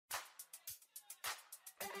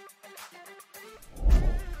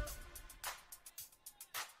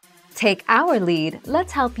Take our lead,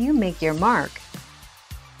 let's help you make your mark.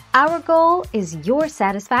 Our goal is your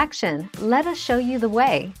satisfaction. Let us show you the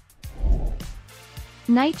way.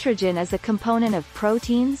 Nitrogen is a component of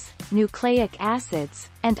proteins, nucleic acids,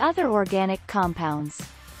 and other organic compounds.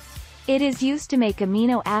 It is used to make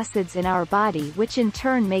amino acids in our body, which in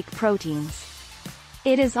turn make proteins.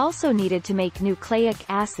 It is also needed to make nucleic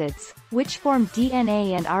acids, which form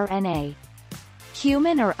DNA and RNA.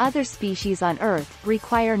 Human or other species on Earth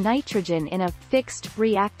require nitrogen in a fixed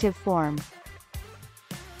reactive form.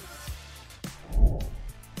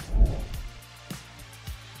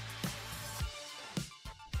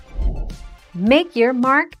 Make your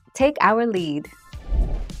mark, take our lead.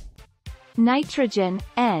 Nitrogen,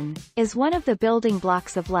 N, is one of the building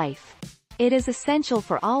blocks of life. It is essential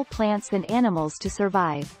for all plants and animals to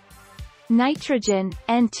survive. Nitrogen,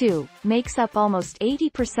 N2, makes up almost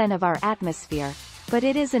 80% of our atmosphere, but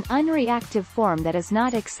it is an unreactive form that is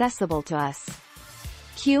not accessible to us.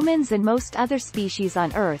 Humans and most other species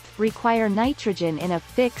on Earth require nitrogen in a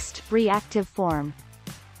fixed, reactive form.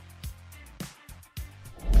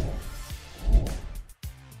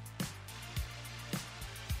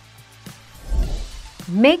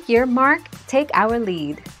 Make your mark, take our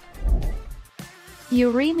lead.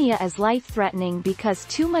 Uremia is life-threatening because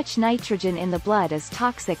too much nitrogen in the blood is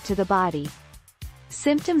toxic to the body.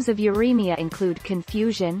 Symptoms of uremia include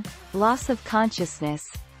confusion, loss of consciousness,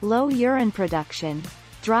 low urine production,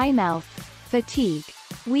 dry mouth, fatigue,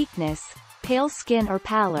 weakness, pale skin or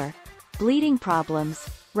pallor, bleeding problems,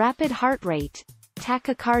 rapid heart rate,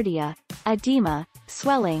 tachycardia, edema,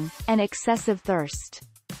 swelling, and excessive thirst.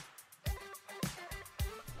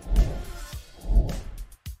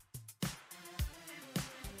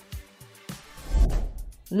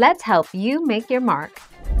 Let's help you make your mark.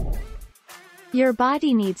 Your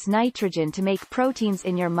body needs nitrogen to make proteins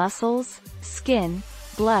in your muscles, skin,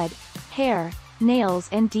 blood, hair, nails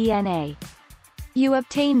and DNA. You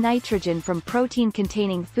obtain nitrogen from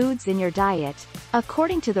protein-containing foods in your diet,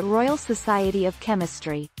 according to the Royal Society of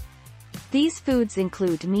Chemistry. These foods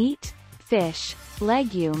include meat, fish,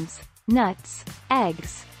 legumes, nuts,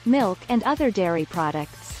 eggs, milk and other dairy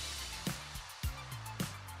products.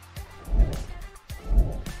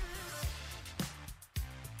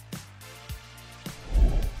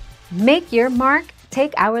 Make your mark,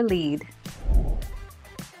 take our lead.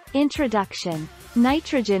 Introduction.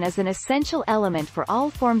 Nitrogen is an essential element for all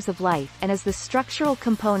forms of life and is the structural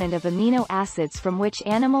component of amino acids from which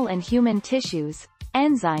animal and human tissues,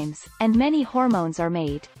 enzymes, and many hormones are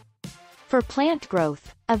made. For plant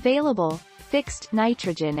growth, available, fixed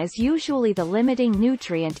nitrogen is usually the limiting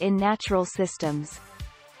nutrient in natural systems.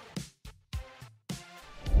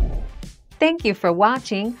 Thank you for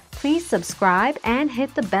watching. Please subscribe and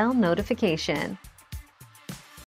hit the bell notification.